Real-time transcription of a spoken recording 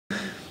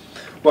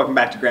Welcome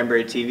back to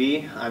Granbury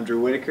TV. I'm Drew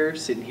Whitaker,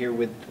 sitting here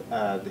with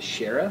the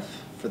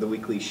sheriff for the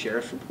weekly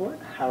sheriff's report.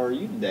 How are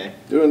you today?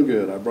 Doing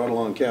good. I brought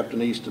along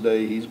Captain East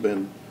today. He's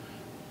been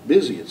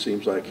busy, it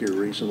seems like, here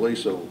recently,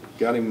 so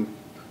got him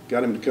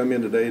to come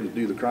in today to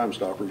do the Crime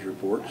Stoppers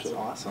report. That's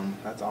awesome.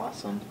 That's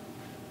awesome.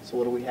 So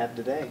what do we have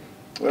today?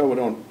 Well, we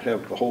don't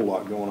have a whole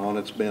lot going on.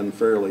 It's been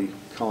fairly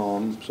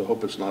calm, so I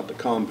hope it's not the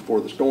calm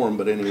before the storm.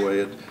 But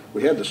anyway,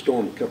 we had the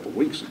storm a couple of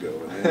weeks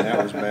ago, and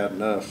that was bad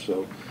enough.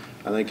 So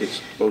I think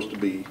it's supposed to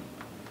be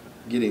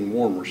getting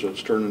warmer, so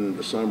it's turning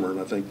into summer, and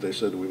I think they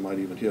said we might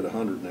even hit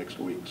 100 next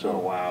week. So oh,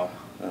 wow.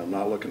 I'm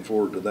not looking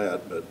forward to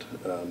that,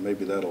 but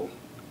maybe that'll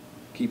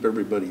keep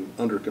everybody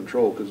under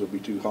control because it'll be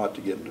too hot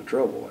to get into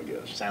trouble, I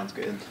guess. Sounds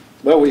good.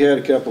 Well, we had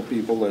a couple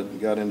people that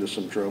got into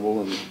some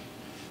trouble and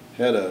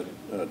had a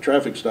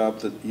traffic stop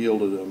that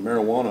yielded a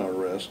marijuana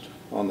arrest.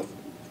 On the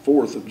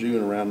 4th of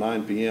June around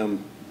 9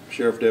 p.m.,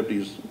 sheriff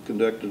deputies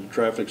conducted a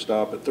traffic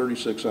stop at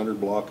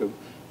 3600 block of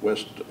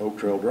West Oak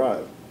Trail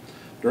Drive.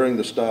 During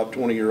the stop,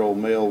 20-year-old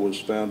male was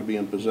found to be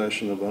in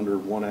possession of under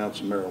 1 ounce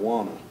of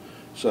marijuana.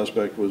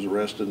 Suspect was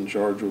arrested and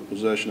charged with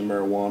possession of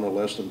marijuana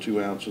less than 2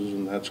 ounces,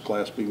 and that's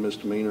Class B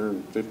misdemeanor,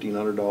 and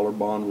 $1,500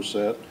 bond was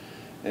set,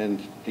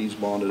 and he's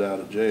bonded out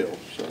of jail.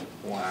 So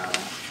wow.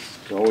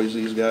 There's always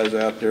these guys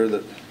out there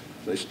that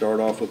they start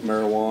off with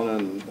marijuana,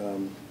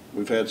 and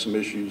we've had some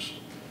issues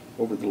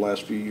over the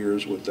last few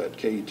years with that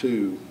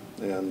K2,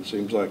 and it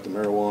seems like the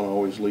marijuana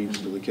always leads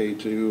to the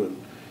K2,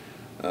 and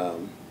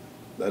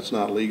that's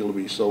not legal to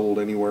be sold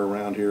anywhere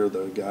around here.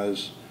 The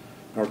guys,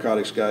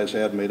 narcotics guys,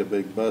 had made a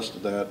big bust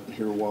of that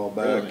here a while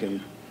back,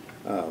 really?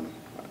 And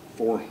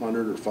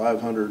 400 or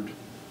 500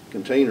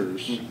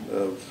 containers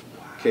of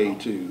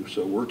K2.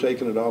 So we're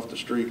taking it off the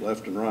street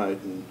left and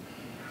right, and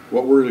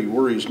what really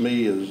worries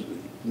me is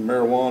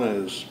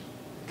marijuana is,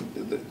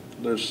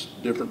 there's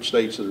different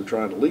states that are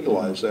trying to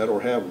legalize that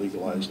or have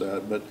legalized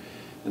that, but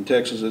in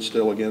Texas it's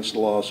still against the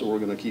law, so we're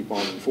going to keep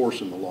on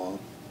enforcing the law.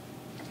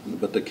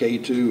 But the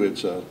K2,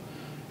 it's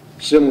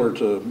similar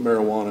to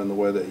marijuana in the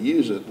way they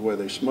use it, the way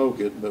they smoke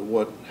it, but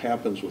what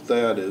happens with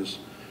that is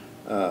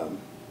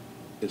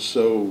it's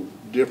so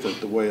different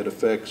the way it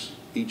affects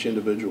each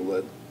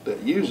individual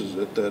that uses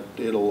it, that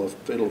it'll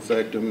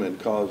affect them and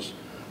cause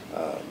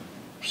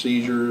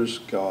seizures,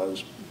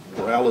 cause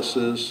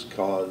paralysis,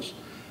 cause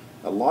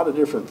a lot of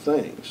different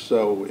things.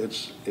 So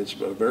it's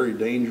a very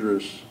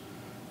dangerous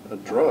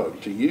drug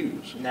to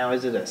use. Now,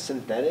 is it a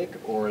synthetic,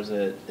 or is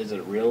it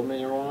real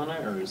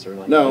marijuana, or is there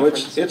like no?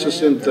 It's a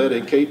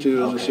synthetic. Or? K2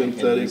 is a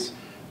synthetic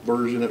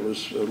version. It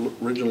was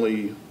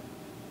originally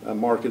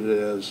marketed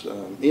as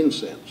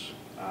incense.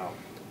 Oh.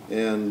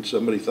 And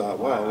somebody thought,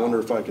 wow, I wonder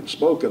if I could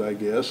smoke it, I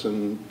guess,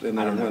 and then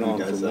it went on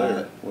from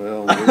there.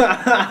 Well,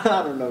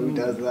 I don't know who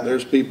does that.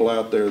 There's people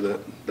out there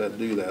that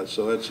do that,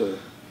 so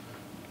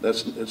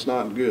it's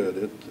not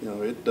good.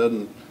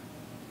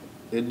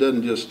 It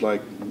doesn't just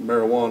like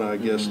marijuana. I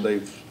guess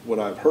what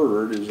I've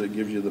heard is it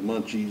gives you the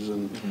munchies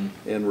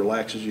and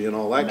relaxes you and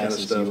all that kind of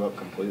stuff. You up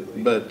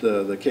completely. But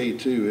the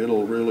K2,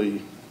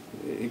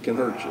 it can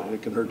hurt you.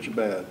 It can hurt you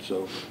bad.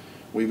 So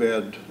we've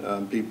had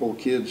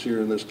kids here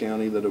in this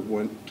county that have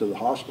went to the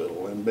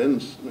hospital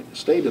and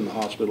stayed in the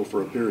hospital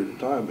for a period of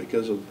time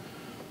because of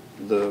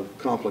the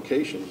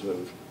complications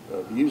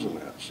of using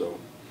that. So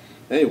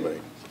anyway,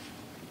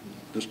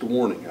 just a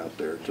warning out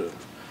there.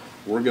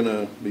 We're going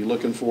to be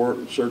looking for it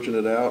and searching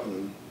it out,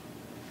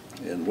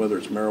 and whether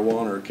it's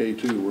marijuana or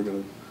K2, we're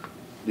going to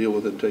deal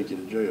with it and take you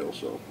to jail.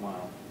 So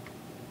wow.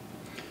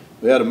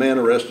 We had a man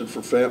arrested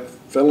for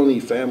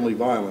felony family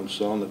violence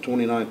on the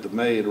 29th of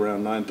May at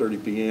around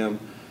 9:30 p.m.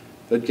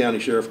 Hood County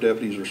Sheriff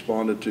deputies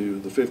responded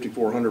to the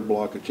 5400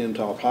 block of Tin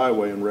Top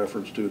Highway in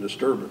reference to a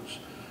disturbance.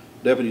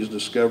 Deputies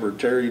discovered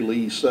Terry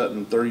Lee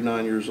Sutton,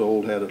 39 years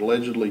old, had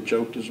allegedly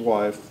choked his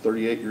wife,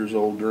 38 years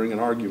old, during an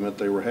argument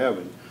they were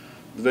having.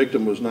 The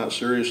victim was not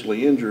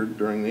seriously injured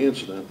during the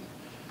incident.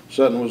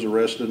 Sutton was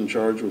arrested and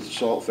charged with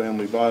assault,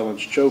 family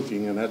violence,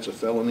 choking, and that's a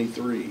felony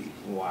 3.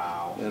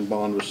 Wow. And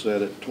bond was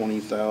set at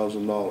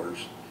 $20,000.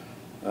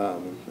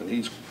 And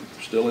he's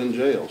still in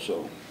jail,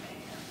 so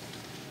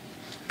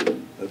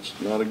that's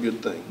not a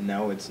good thing.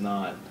 No, it's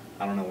not.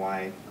 I don't know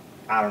why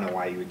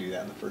you would do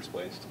that in the first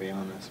place, to be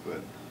honest, but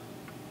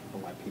I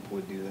don't know why people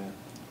would do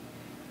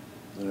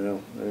that.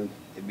 Yeah,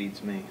 it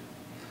beats me.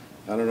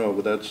 I don't know,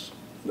 but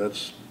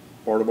that's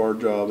part of our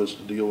job is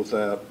to deal with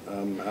that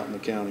out in the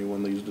county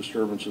when these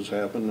disturbances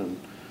happen, and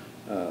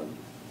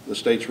the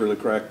state's really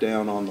cracked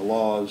down on the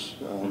laws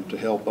to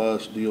help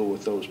us deal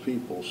with those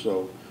people.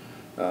 So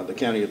the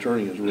county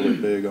attorney is really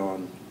big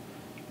on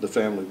the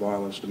family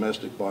violence,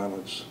 domestic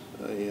violence,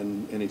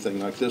 and anything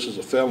like this is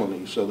a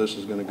felony, so this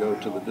is going to go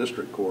to the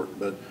district court.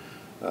 But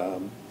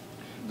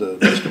the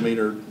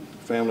misdemeanor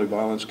family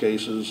violence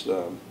cases,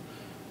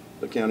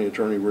 the county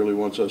attorney really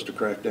wants us to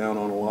crack down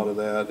on a lot of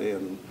that,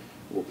 and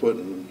we're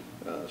putting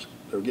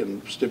they're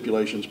getting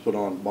stipulations put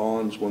on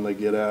bonds when they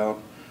get out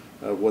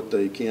of what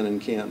they can and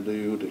can't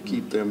do to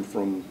keep them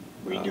from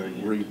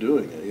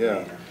redoing it.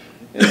 Yeah.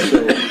 And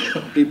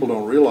so people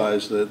don't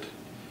realize that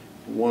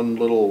one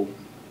little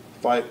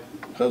fight,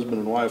 husband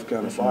and wife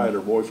kind of fight,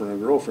 or boyfriend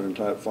and girlfriend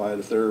type fight,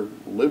 if they're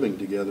living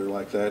together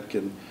like that,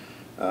 can,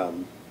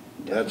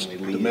 that's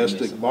Definitely lead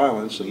domestic into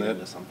violence, and lead that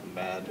into something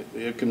bad.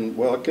 it can,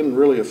 well, it can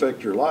really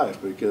affect your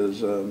life,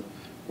 because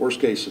worst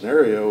case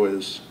scenario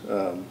is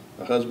a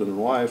husband and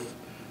wife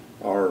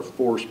are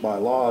forced by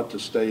law to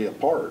stay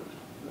apart,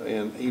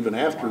 and even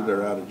after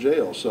they're out of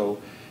jail. So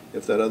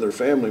if that other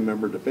family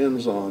member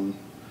depends on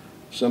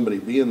somebody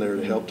being there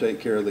to help take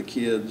care of the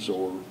kids,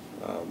 or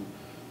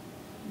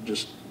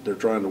just they're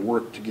trying to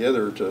work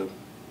together to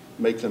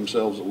make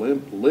themselves a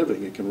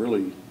living, it can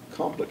really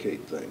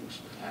complicate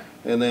things.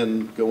 And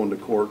then going to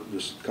court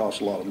just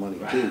costs a lot of money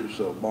too.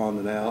 So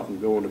bonding out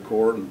and going to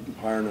court and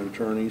hiring an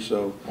attorney,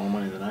 so. More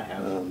money than I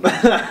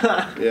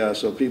have. Yeah,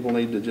 so people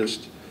need to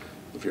just,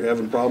 if you're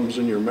having problems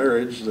in your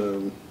marriage,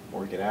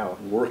 Work it out.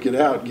 work it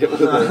out, get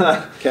with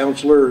a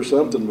counselor or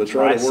something, but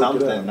try to work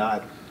something, it out.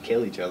 not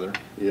kill each other.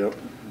 Yep,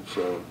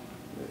 so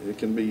it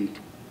can be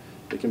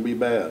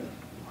bad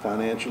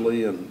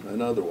financially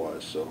and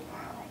otherwise, so.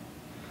 Wow.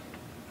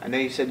 I know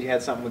you said you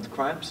had something with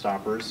Crime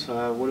Stoppers.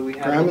 What do we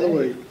have Crime of the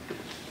today? week.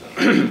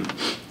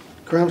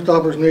 Crime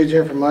Stoppers needs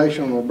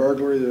information on a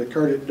burglary that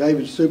occurred at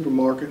David's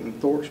Supermarket in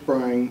Thorpe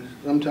Springs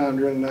sometime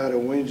during the night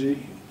of Wednesday,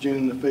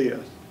 June the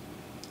 5th.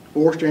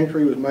 Forced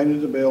entry was made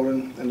into the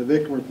building, and the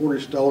victim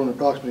reported stolen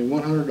approximately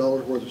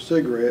 $100 worth of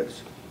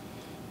cigarettes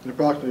and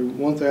approximately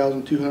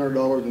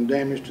 $1,200 in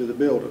damage to the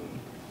building.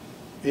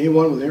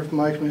 Anyone with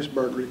information on this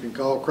burglary can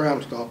call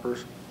Crime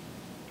Stoppers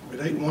at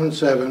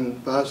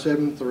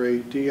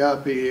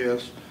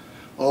 817-573-TIPS,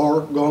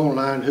 or go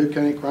online to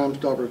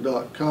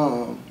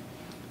hoodcountycrimestoppers.com,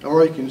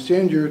 or you can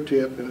send your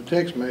tip in a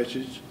text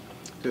message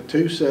to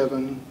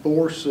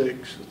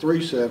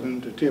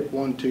 274637 to tip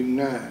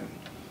 129.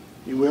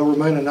 You will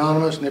remain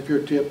anonymous, and if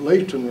your tip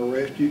leads to an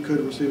arrest, you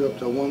could receive up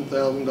to a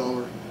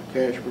 $1,000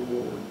 cash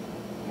reward.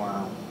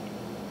 Wow.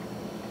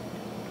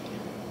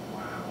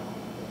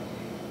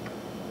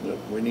 Yep,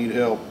 we need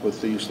help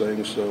with these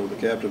things, so the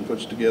captain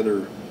puts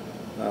together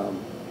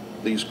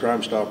these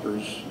Crime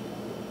Stoppers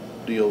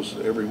deals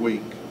every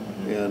week,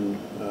 and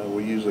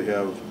we usually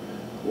have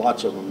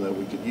lots of them that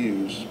we could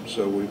use,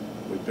 so we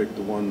picked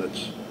the one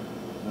that's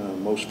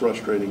most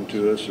frustrating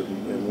to us,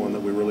 and one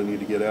that we really need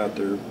to get out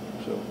there.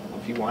 So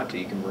If you want to,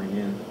 you can bring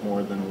in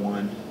more than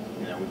one.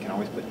 You know, we can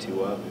always put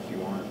 2 up if you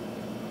want,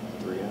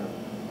 3 up.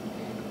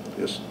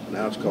 yes,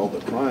 now it's called the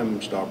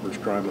Crime Stoppers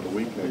Crime of the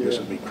Week. I guess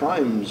it'd be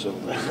Crimes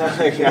of the Week.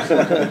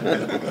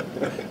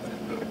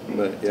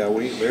 But yeah,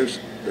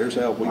 there's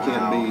help. We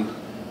can't be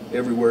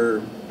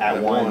everywhere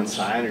At once.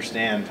 I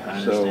understand.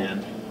 So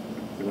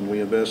when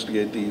we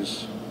investigate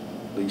these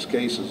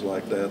cases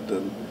like that,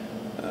 then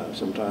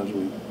sometimes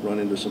we run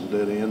into some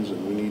dead ends,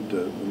 and we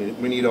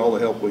need all the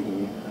help we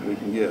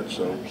can get.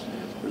 So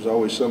there's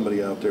always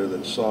somebody out there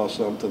that saw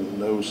something,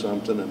 knows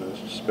something, and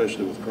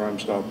especially with Crime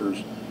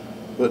Stoppers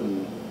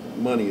putting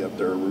money up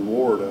there,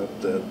 reward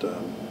up,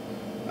 that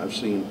I've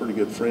seen pretty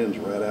good friends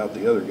rat out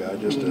the other guy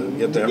just to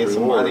get that reward.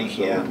 Some money.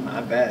 So, yeah,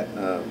 I bet.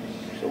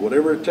 So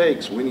whatever it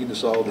takes, we need to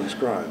solve these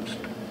crimes.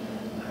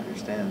 I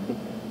understand.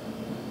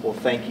 Well,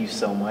 thank you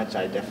so much.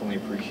 I definitely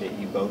appreciate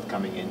you both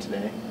coming in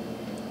today.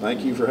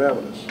 Thank you for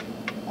having us.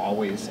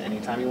 Always,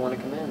 anytime you want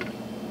to come in,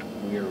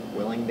 we are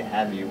willing to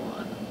have you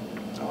on.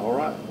 All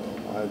right.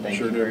 Well, I Thank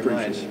sure you do very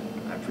appreciate much. it.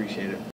 I appreciate it.